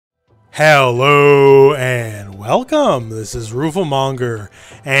Hello and welcome. This is rooflemonger,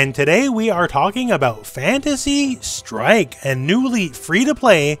 and today we are talking about Fantasy Strike, a newly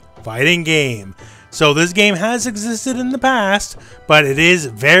free-to-play fighting game. So this game has existed in the past, but it is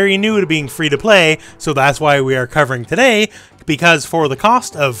very new to being free-to-play, so that's why we are covering today, because for the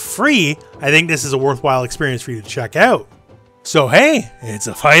cost of free, I think this is a worthwhile experience for you to check out. So hey, it's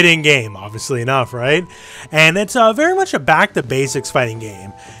a fighting game, obviously enough, right? And it's very much a back-to-basics fighting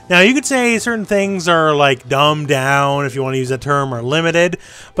game. Now, you could say certain things are like dumbed down, if you want to use that term, or limited,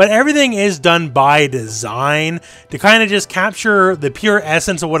 but everything is done by design to kind of just capture the pure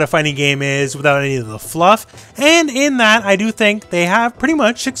essence of what a fighting game is without any of the fluff, and in that, I do think they have pretty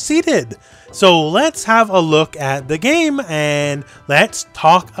much succeeded. So let's have a look at the game, and let's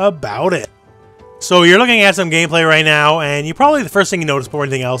talk about it. So you're looking at some gameplay right now, and the first thing you notice before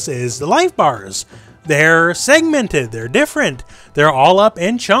anything else is the life bars. They're segmented, they're different, they're all up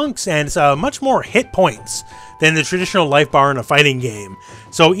in chunks, and it's much more hit points than the traditional life bar in a fighting game.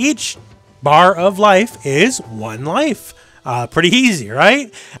 So each bar of life is one life. Pretty easy,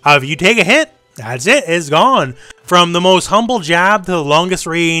 right? If you take a hit, that's it, it's gone. From the most humble jab to the longest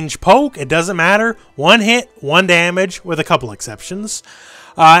range poke, it doesn't matter. One hit, one damage, with a couple exceptions.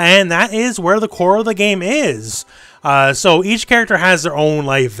 And that is where the core of the game is. So each character has their own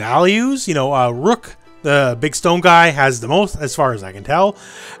life values. You know, Rook, the big stone guy, has the most, as far as I can tell.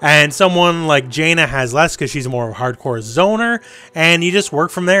 And someone like Jaina has less because she's more of a hardcore zoner. And you just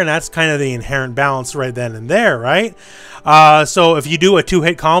work from there, and that's kind of the inherent balance right then and there, right? So if you do a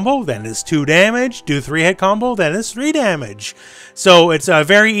 2-hit combo, then it's 2 damage. Do a 3-hit combo, then it's 3 damage. So it's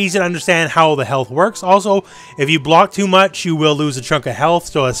very easy to understand how the health works. Also, if you block too much, you will lose a chunk of health,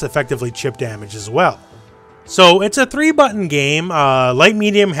 so it's effectively chip damage as well. So it's a 3-button game, light,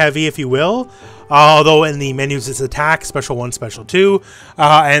 medium, heavy, if you will. Although in the menus it's attack, special 1, special 2,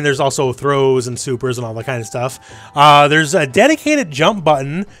 and there's also throws and supers and all that kind of stuff. There's a dedicated jump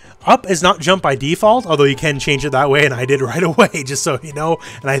button. Up is not jump by default, although you can change it that way, and I did right away, just so you know,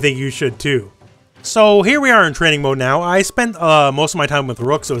 and I think you should too. So here we are in training mode now. I spent most of my time with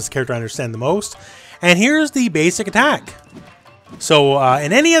Rook, so it's the character I understand the most. And here's the basic attack. So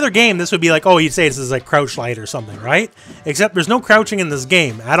in any other game, this would be like, oh, you'd say this is like crouch light or something, right? Except there's no crouching in this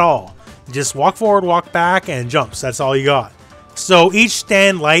game at all. You just walk forward, walk back, and jumps. That's all you got. So each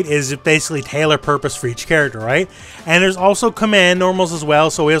stand light is basically tailor purpose for each character, right? And there's also command normals as well.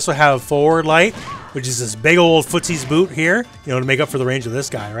 So we also have forward light, which is this big old footsie's boot here, you know, to make up for the range of this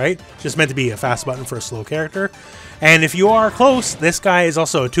guy, right? Just meant to be a fast button for a slow character. And if you are close, this guy is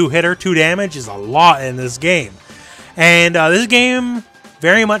also a 2-hitter. 2 damage is a lot in this game. And this game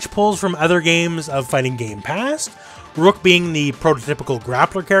very much pulls from other games of fighting game past. Rook being the prototypical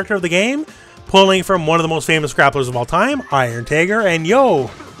grappler character of the game, pulling from one of the most famous grapplers of all time, Iron Tiger, and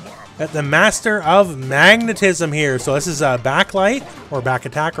yo, the master of magnetism here. So this is a backlight, or back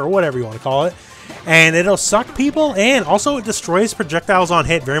attack, or whatever you want to call it. And it'll suck people, and also it destroys projectiles on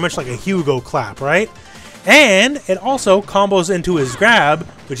hit, very much like a Hugo clap, right? And it also combos into his grab,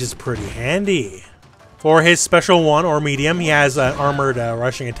 which is pretty handy. For his special 1 or medium, he has an armored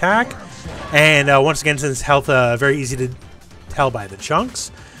rushing attack. And once again, since health very easy to tell by the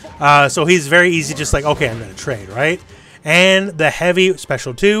chunks. So he's very easy, just like, okay, I'm going to trade, right? And the heavy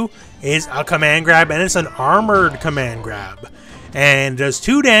special 2 is a command grab, and it's an armored command grab. And does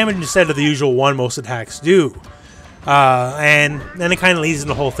 2 damage instead of the usual 1 most attacks do. And then it kind of leads in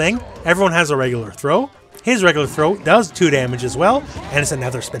the whole thing. Everyone has a regular throw. His regular throw does 2 damage as well, and it's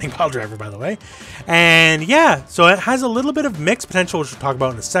another spinning pile driver, by the way. And yeah, so it has a little bit of mixed potential, which we'll talk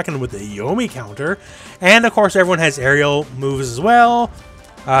about in a second with the Yomi counter. And of course, everyone has aerial moves as well.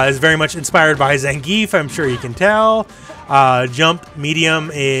 It's very much inspired by Zangief, I'm sure you can tell. Jump medium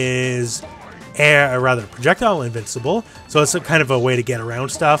is projectile invincible, so it's a kind of a way to get around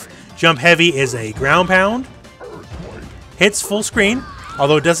stuff. Jump heavy is a ground pound. Hits full screen,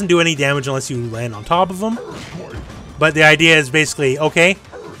 although it doesn't do any damage unless you land on top of them. But the idea is basically, okay,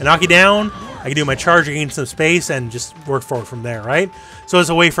 I knock you down, I can do my charge, gain some space, and just work forward from there, right? So it's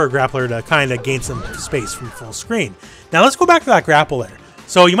a way for a grappler to kind of gain some space from full screen. Now let's go back to that grapple there.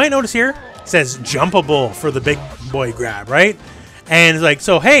 So you might notice here, it says jumpable for the big boy grab, right? And it's like,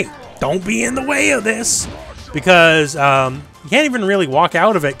 so hey, don't be in the way of this, because you can't even really walk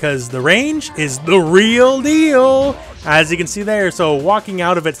out of it because the range is the real deal, as you can see there. So walking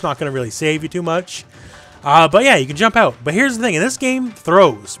out of it's not going to really save you too much. But yeah, you can jump out. But here's the thing, in this game,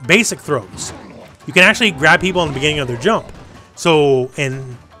 throws, basic throws, you can actually grab people in the beginning of their jump. So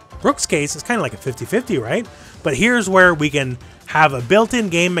in Rook's case, it's kind of like a 50-50, right? But here's where we can have a built-in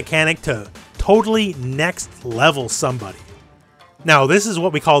game mechanic to totally next level somebody. Now, this is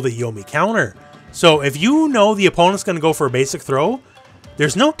what we call the Yomi counter. So if you know the opponent's going to go for a basic throw,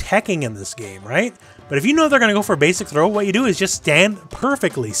 there's no teching in this game, right? But if you know they're going to go for a basic throw, what you do is just stand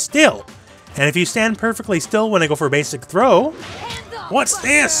perfectly still. And if you stand perfectly still when they go for a basic throw, what's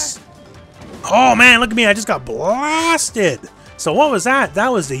this? Oh man, look at me, I just got blasted. So what was that?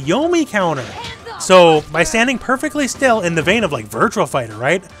 That was the Yomi counter. So by standing perfectly still in the vein of like Virtual Fighter,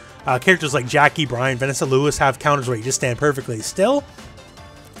 right? Characters like Jackie, Brian, Vanessa Lewis have counters where you just stand perfectly still.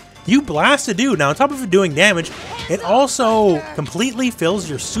 You blast a dude. Now on top of it doing damage, it also completely fills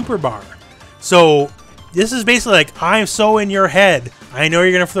your super bar. So this is basically like, I'm so in your head. I know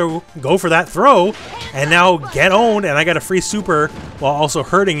you're going to go for that throw, and now get owned, and I got a free super while also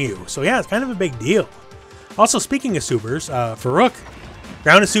hurting you. So yeah, it's kind of a big deal. Also, speaking of supers, Farouk,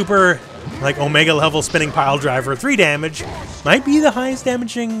 grounded super, like Omega level spinning pile driver, 3 damage. Might be the highest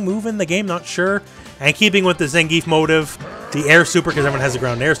damaging move in the game, not sure. And keeping with the Zangief motive, the air super, because everyone has a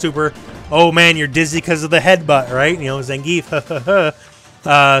ground air super. Oh man, you're dizzy because of the headbutt, right? You know, Zangief,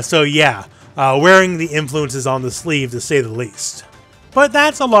 so yeah, wearing the influences on the sleeve, to say the least. But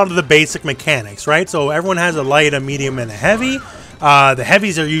that's a lot of the basic mechanics, right? So everyone has a light, a medium, and a heavy. The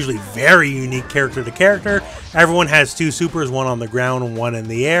heavies are usually very unique character to character. Everyone has 2 supers, one on the ground and one in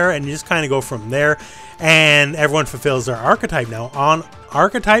the air, and you just kind of go from there. And everyone fulfills their archetype. Now, on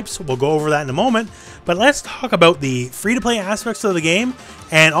archetypes, we'll go over that in a moment, but let's talk about the free-to-play aspects of the game,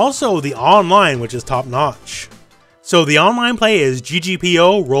 and also the online, which is top-notch. So the online play is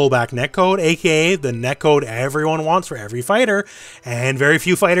GGPO rollback netcode, aka the netcode everyone wants for every fighter, and very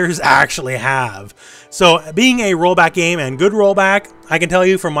few fighters actually have. So being a rollback game and good rollback, I can tell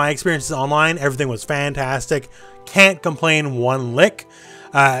you from my experiences online, everything was fantastic. Can't complain one lick.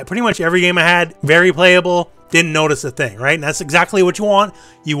 Pretty much every game I had, very playable, didn't notice a thing, right? And that's exactly what you want.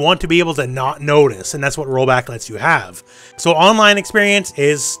 You want to be able to not notice, and that's what rollback lets you have. So online experience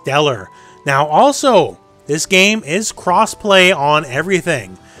is stellar. Now also, this game is crossplay on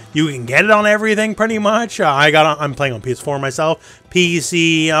everything. You can get it on everything pretty much. I'm playing on PS4 myself,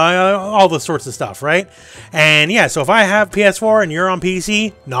 PC, all the sorts of stuff, right? And yeah, so if I have PS4 and you're on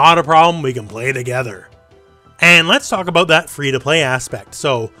PC, not a problem. We can play together. And let's talk about that free-to-play aspect.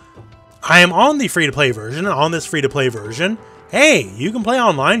 So I am on the free-to-play version. On this free-to-play version, hey, you can play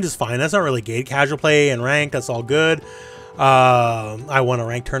online just fine. That's not really gated. Casual play and ranked, that's all good. I won a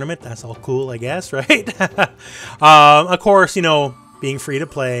ranked tournament. That's all cool, I guess, right? Of course, you know, being free to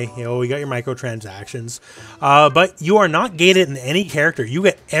play, you know, we got your microtransactions, but you are not gated in any character. You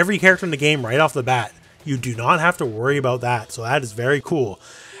get every character in the game right off the bat. You do not have to worry about that. So that is very cool.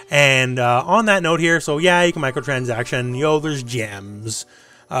 And on that note here, so yeah, you can microtransaction. Yo, there's gems.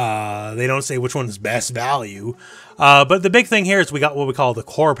 They don't say which one is best value. But the big thing here is we got what we call the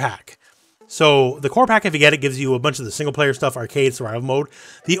core pack. So the core pack, if you get it, gives you a bunch of the single player stuff, arcade, survival mode.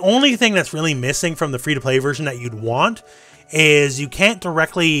 The only thing that's really missing from the free-to-play version that you'd want is you can't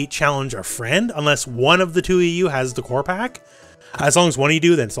directly challenge a friend unless one of the 2 of you has the core pack. As long as one of you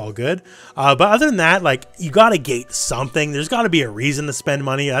do, then it's all good. But other than that, like, you gotta gate something. There's gotta be a reason to spend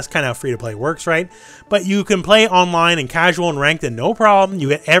money. That's kind of how free-to-play works, right? But you can play online and casual and ranked and no problem. You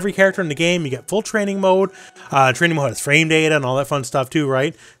get every character in the game. You get full training mode. Training mode has frame data and all that fun stuff too,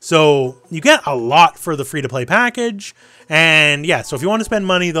 right? So you get a lot for the free-to-play package. And yeah, so if you want to spend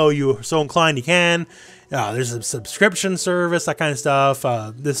money, though, you're so inclined, you can. There's a subscription service, that kind of stuff.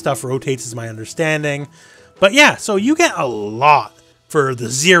 This stuff rotates, is my understanding. But yeah, so you get a lot for the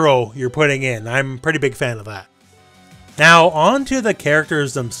 0 you're putting in. I'm a pretty big fan of that. Now, on to the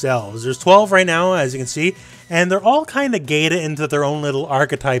characters themselves. There's 12 right now, as you can see, and they're all kind of gated into their own little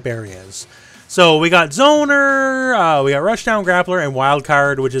archetype areas. So we got Zoner, we got Rushdown, Grappler, and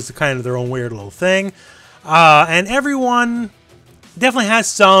Wildcard, which is kind of their own weird little thing. And everyone definitely has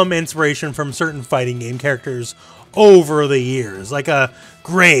some inspiration from certain fighting game characters over the years, like a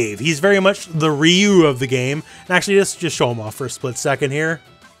Grave. He's very much the Ryu of the game. And actually, just show him off for a split second here.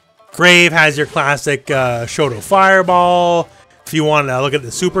 Grave has your classic Shoto Fireball. If you want to look at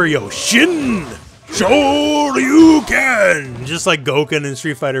the super, yo, Shin Shoryuken, just like Goken in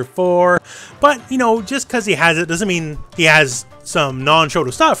Street Fighter 4. But you know, just because he has it doesn't mean he has some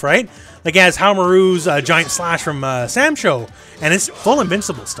non-Shoto stuff, right? Like he has Haomaru's Giant Slash from Samsho, and it's full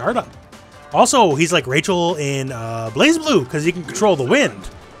invincible startup. Also, he's like Rachel in Blaze Blue, because he can control the wind.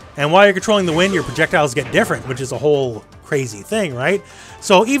 And while you're controlling the wind, your projectiles get different, which is a whole crazy thing, right?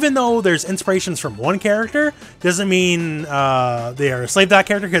 So even though there's inspirations from one character, doesn't mean they are a slave to that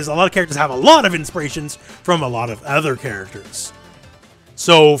character, because a lot of characters have a lot of inspirations from a lot of other characters.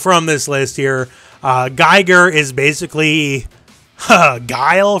 So from this list here, Geiger is basically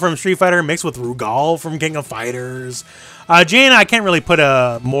Guile from Street Fighter mixed with Rugal from King of Fighters. Jaina, I can't really put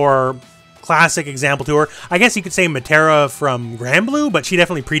a more classic example to her. I guess you could say Matera from Granblue, but she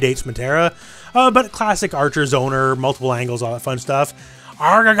definitely predates Matera. But classic Archer Zoner, multiple angles, all that fun stuff.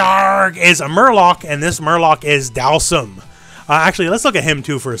 Argagarg is a Murloc, and this Murloc is Dhalsim. Actually, let's look at him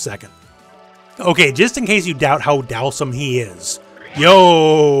too for a second. Okay, just in case you doubt how Dhalsim he is.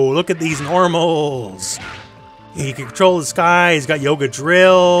 Yo, look at these normals. He can control the sky, he's got Yoga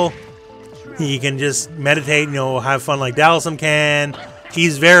Drill. He can just meditate, you know, have fun like Dhalsim can.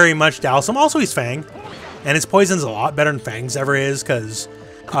 He's very much Dhalsim. Also, he's Fang. And his poison's a lot better than Fang's ever is, because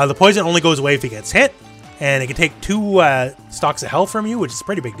the poison only goes away if he gets hit. And it can take 2 stocks of health from you, which is a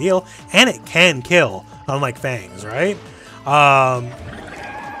pretty big deal. And it can kill, unlike Fang's, right?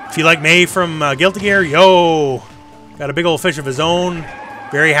 If you like May from Guilty Gear, yo! Got a big old fish of his own.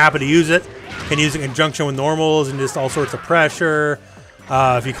 Very happy to use it. Can use it in conjunction with normals and just all sorts of pressure.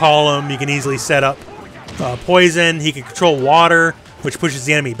 If you call him, you can easily set up poison. He can control water, which pushes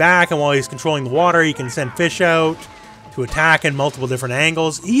the enemy back. And while he's controlling the water, he can send fish out to attack in multiple different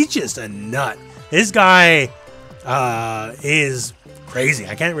angles. He's just a nut. This guy is crazy.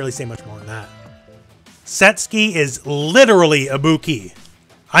 I can't really say much more than that. Setsuki is literally Ibuki.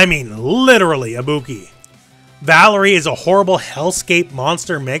 I mean, literally Ibuki. Valerie is a horrible hellscape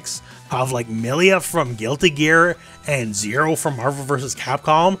monster mix of like Milia from Guilty Gear and Zero from Marvel vs.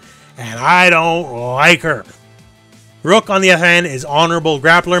 Capcom, and I don't like her. Rook, on the other hand, is honorable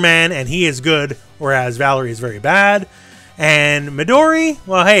grappler man, and he is good, whereas Valerie is very bad. And Midori,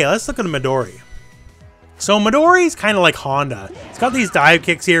 well, hey, let's look at Midori. So Midori's kind of like Honda. It's got these dive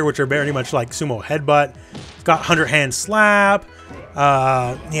kicks here, which are very much like Sumo Headbutt. It's got 100-hand slap.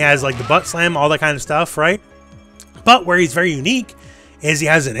 He has like the butt slam, all that kind of stuff, right? But where he's very unique is he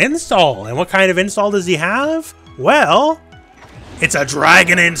has an install. And what kind of install does he have? Well, it's a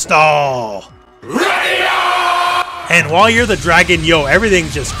dragon install. And while you're the dragon, yo,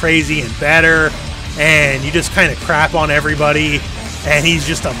 everything's just crazy and better. And you just kind of crap on everybody. And he's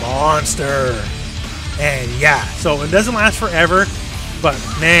just a monster. And yeah, so it doesn't last forever. But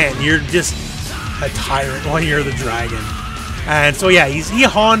man, you're just a tyrant while you're the dragon. And so yeah, he's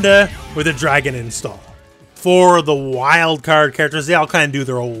Honda with a dragon install. For the wild card characters, they all kind of do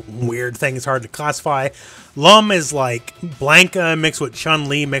their own weird thing. It's hard to classify. Lum is like Blanca mixed with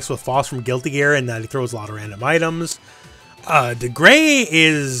Chun-Li mixed with Foss from Guilty Gear, and that he throws a lot of random items. DeGray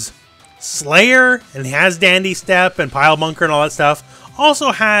is Slayer, and he has Dandy Step and Pile Bunker and all that stuff.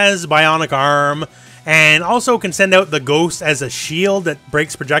 Also has Bionic Arm, and also can send out the Ghost as a shield that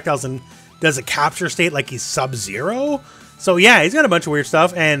breaks projectiles and does a capture state like he's Sub-Zero. So yeah, he's got a bunch of weird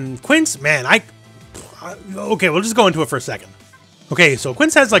stuff. And Quince, man, okay, we'll just go into it for a second. Okay, so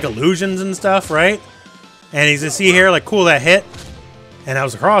Quince has like illusions and stuff, right? And as you see here, like, cool, that hit. And that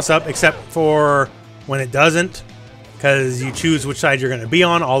was a cross-up, except for when it doesn't. Because you choose which side you're going to be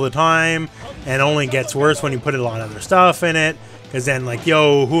on all the time. And it only gets worse when you put a lot of other stuff in it. Because then, like,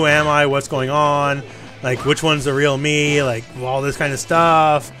 yo, who am I? What's going on? Like, which one's the real me? Like, all this kind of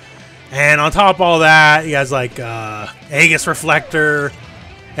stuff. And on top of all that, he has, like, Aegis Reflector.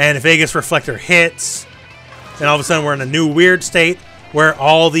 And if Aegis Reflector hits, then all of a sudden we're in a new weird state where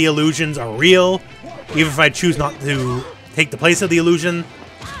all the illusions are real. Even if I choose not to take the place of the illusion,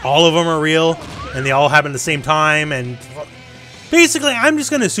 all of them are real, and they all happen at the same time. And basically, I'm just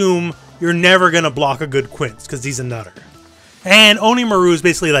going to assume you're never going to block a good Quince, because he's a nutter. And Onimaru is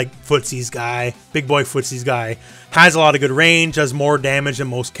basically like Footsie's guy, big boy Footsie's guy. Has a lot of good range, does more damage than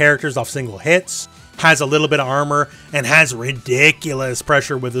most characters off single hits, has a little bit of armor, and has ridiculous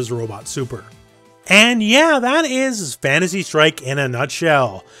pressure with his robot super. And yeah, that is Phantasy Strike in a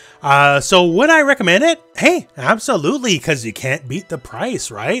nutshell. So would I recommend it? Hey, absolutely, because you can't beat the price,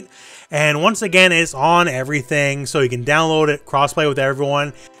 right? And once again, it's on everything, so you can download it, crossplay with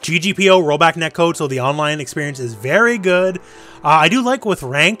everyone. GGPO, rollback netcode, so the online experience is very good. I do like with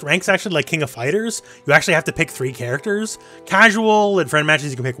ranked. Ranked's actually like King of Fighters. You actually have to pick 3 characters. Casual and friend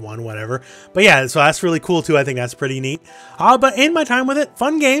matches, you can pick 1, whatever. But yeah, so that's really cool too. I think that's pretty neat. But in my time with it,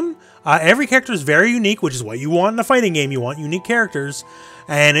 fun game. Every character is very unique, which is what you want in a fighting game. You want unique characters.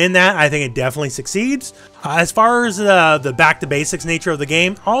 And in that, I think it definitely succeeds. As far as the back-to-basics nature of the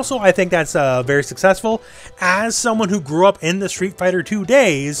game, also I think that's very successful. As someone who grew up in the Street Fighter 2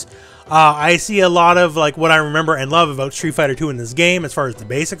 days, I see a lot of like what I remember and love about Street Fighter 2 in this game as far as the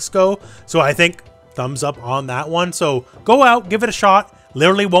basics go. So I think thumbs up on that one. So go out, give it a shot.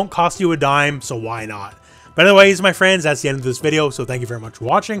 Literally won't cost you a dime, so why not? But anyways, my friends, that's the end of this video. So thank you very much for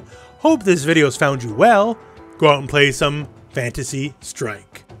watching. Hope this video has found you well. Go out and play some Phantasy Strike.